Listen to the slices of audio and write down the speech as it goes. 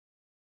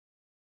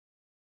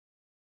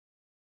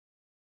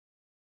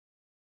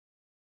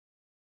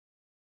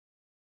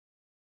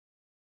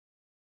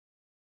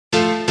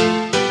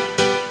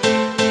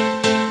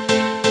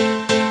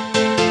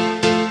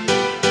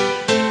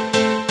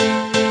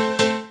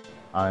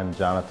I'm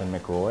Jonathan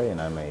McRoy,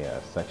 and I'm a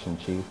section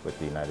chief with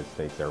the United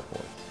States Air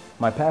Force.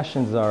 My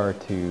passions are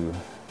to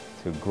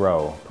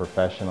grow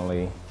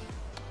professionally.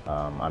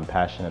 I'm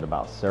passionate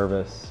about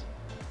service,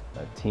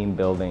 team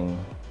building,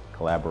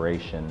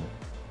 collaboration,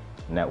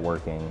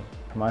 networking.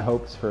 My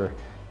hopes for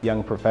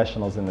young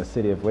professionals in the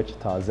city of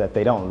Wichita is that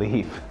they don't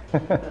leave,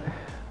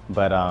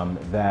 but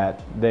that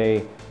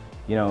they,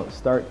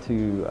 start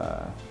to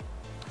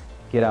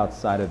get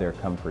outside of their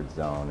comfort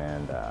zone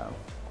and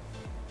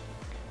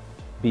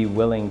be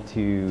willing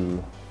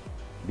to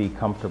be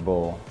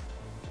comfortable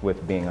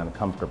with being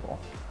uncomfortable.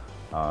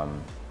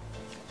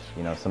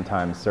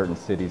 Sometimes certain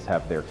cities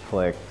have their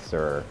cliques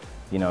or,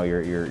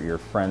 your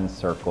friend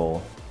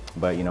circle,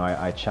 but,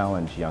 I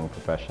challenge young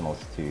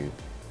professionals to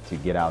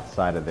get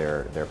outside of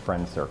their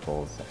friend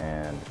circles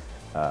and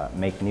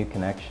make new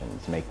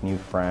connections, make new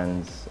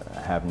friends,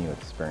 have new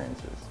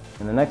experiences.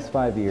 In the next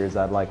 5 years,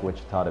 I'd like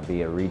Wichita to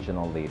be a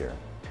regional leader,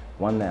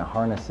 one that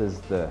harnesses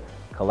the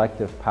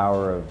collective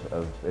power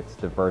of its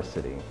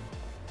diversity.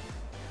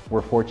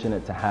 We're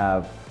fortunate to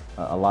have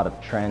a lot of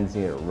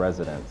transient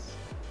residents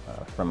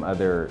from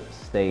other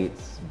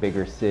states,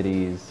 bigger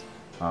cities,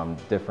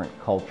 different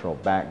cultural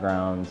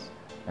backgrounds,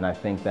 and I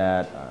think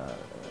that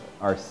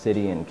our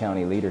city and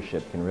county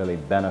leadership can really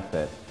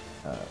benefit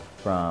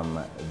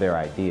from their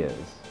ideas.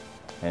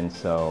 And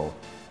so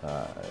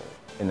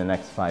in the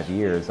next 5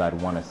 years,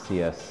 I'd want to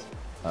see us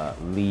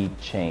lead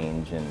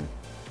change and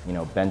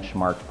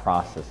benchmark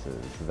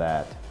processes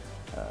that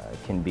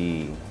can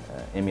be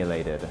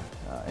emulated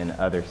in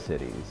other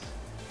cities,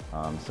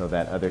 so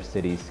that other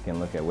cities can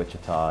look at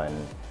Wichita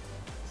and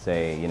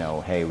say,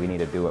 hey, we need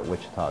to do what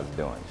Wichita is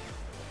doing.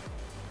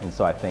 And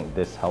so I think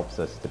this helps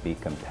us to be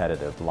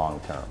competitive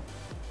long term.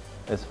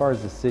 As far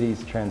as the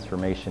city's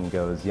transformation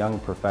goes, young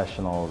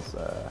professionals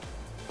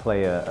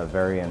play a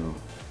very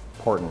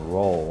important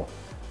role.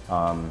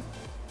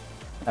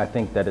 I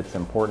think that it's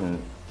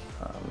important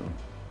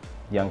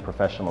young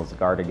professionals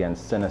guard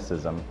against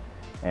cynicism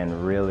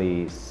and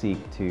really seek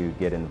to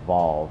get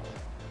involved,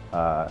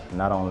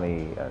 not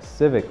only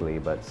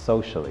civically, but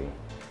socially.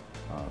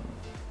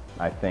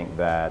 I think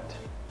that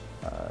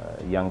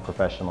young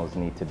professionals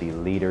need to be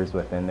leaders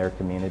within their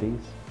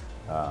communities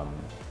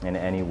in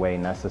any way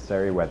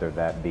necessary, whether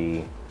that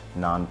be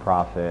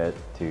nonprofit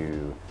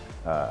to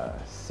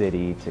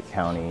city to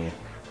county.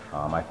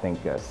 I think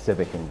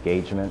civic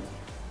engagement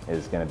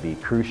is going to be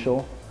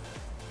crucial,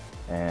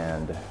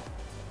 and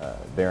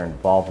their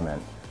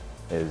involvement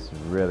is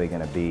really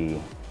going to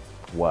be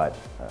what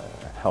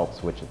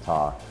helps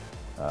Wichita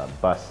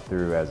bust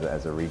through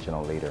as a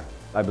regional leader.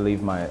 I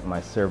believe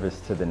my service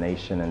to the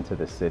nation and to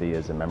the city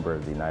as a member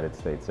of the United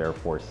States Air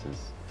Force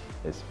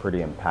is pretty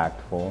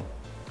impactful.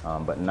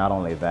 But not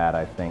only that,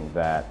 I think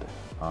that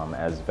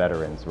as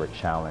veterans we're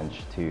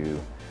challenged to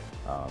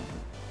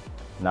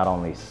not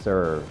only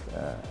serve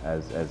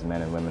as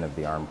men and women of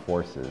the armed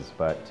forces,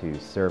 but to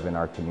serve in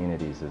our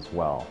communities as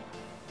well.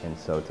 And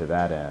so to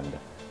that end,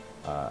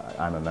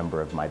 I'm a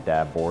member of my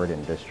DAB board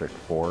in District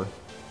 4,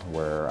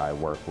 where I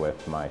work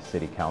with my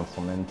city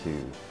councilmen to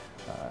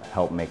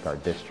help make our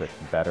district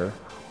better,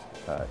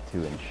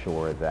 to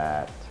ensure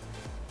that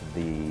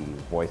the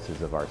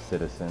voices of our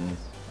citizens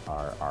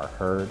are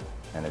heard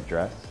and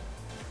addressed.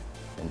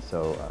 And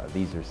so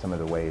these are some of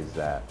the ways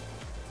that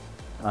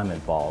I'm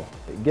involved.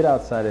 Get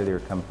outside of your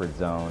comfort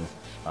zone,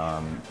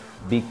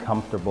 be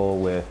comfortable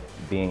with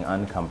being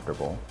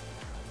uncomfortable,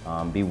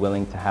 be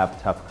willing to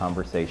have tough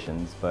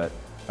conversations, but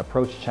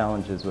approach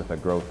challenges with a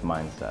growth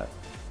mindset.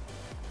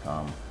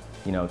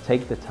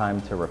 Take the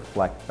time to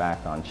reflect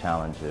back on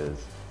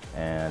challenges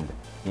and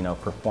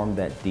perform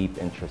that deep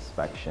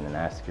introspection and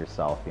ask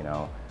yourself,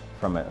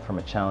 from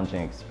a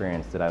challenging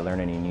experience, did I learn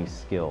any new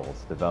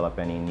skills, develop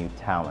any new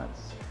talents,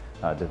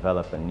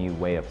 develop a new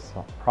way of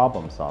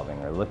problem solving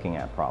or looking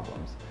at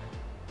problems?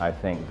 I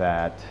think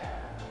that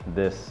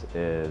this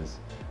is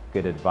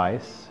good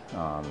advice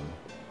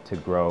to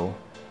grow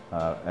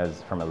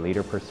from a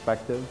leader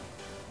perspective,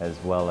 as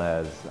well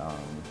as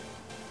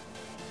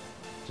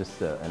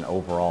just an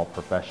overall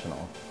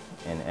professional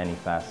in any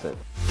facet.